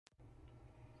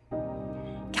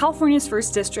California's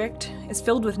 1st District is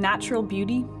filled with natural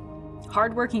beauty,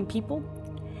 hardworking people,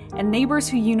 and neighbors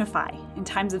who unify in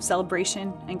times of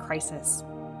celebration and crisis.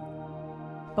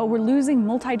 But we're losing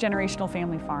multi-generational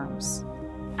family farms,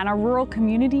 and our rural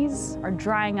communities are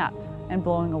drying up and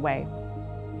blowing away.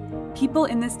 People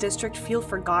in this district feel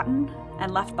forgotten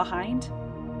and left behind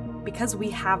because we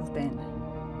have been.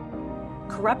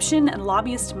 Corruption and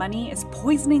lobbyist money is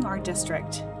poisoning our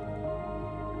district.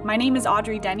 My name is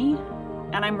Audrey Denney,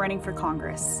 and I'm running for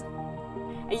Congress.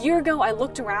 A year ago, I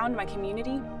looked around my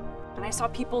community and I saw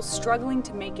people struggling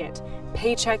to make it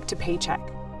paycheck to paycheck.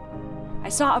 I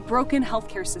saw a broken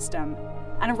healthcare system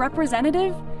and a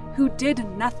representative who did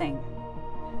nothing,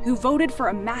 who voted for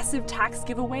a massive tax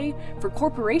giveaway for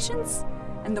corporations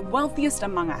and the wealthiest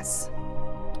among us.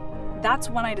 That's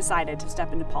when I decided to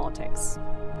step into politics.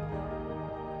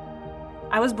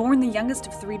 I was born the youngest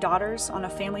of 3 daughters on a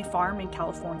family farm in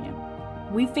California.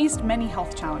 We faced many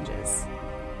health challenges.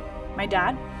 My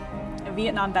dad, a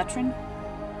Vietnam veteran,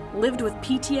 lived with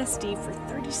PTSD for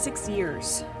 36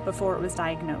 years before it was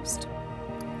diagnosed.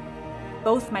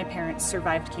 Both my parents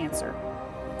survived cancer.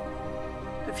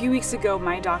 A few weeks ago,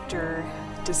 my doctor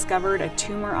discovered a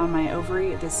tumor on my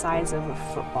ovary the size of a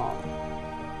football.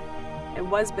 It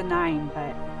was benign,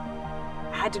 but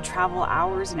I had to travel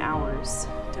hours and hours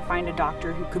to find a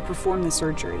doctor who could perform the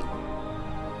surgery.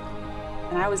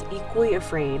 And I was equally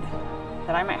afraid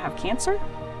that I might have cancer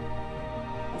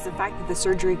as the fact that the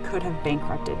surgery could have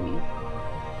bankrupted me.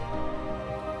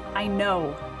 I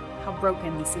know how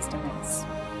broken the system is.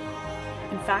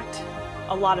 In fact,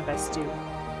 a lot of us do.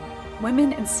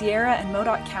 Women in Sierra and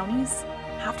Modoc counties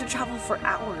have to travel for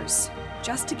hours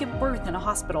just to give birth in a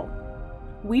hospital.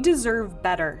 We deserve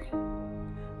better.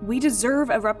 We deserve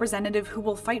a representative who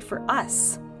will fight for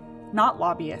us, not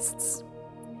lobbyists.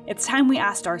 It's time we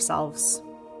asked ourselves,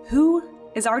 who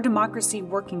is our democracy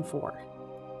working for?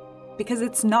 Because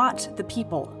it's not the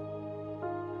people.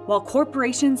 While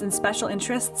corporations and special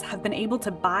interests have been able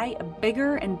to buy a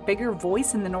bigger and bigger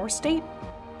voice in the North State,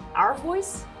 our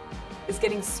voice is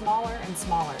getting smaller and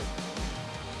smaller.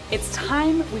 It's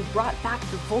time we brought back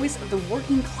the voice of the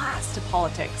working class to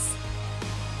politics.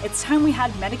 It's time we had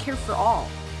Medicare for all,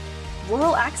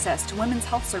 rural access to women's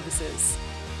health services,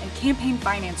 and campaign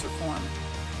finance reform.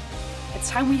 It's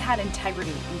time we had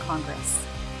integrity in Congress.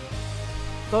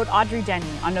 Vote Audrey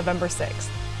Denney on November 6th.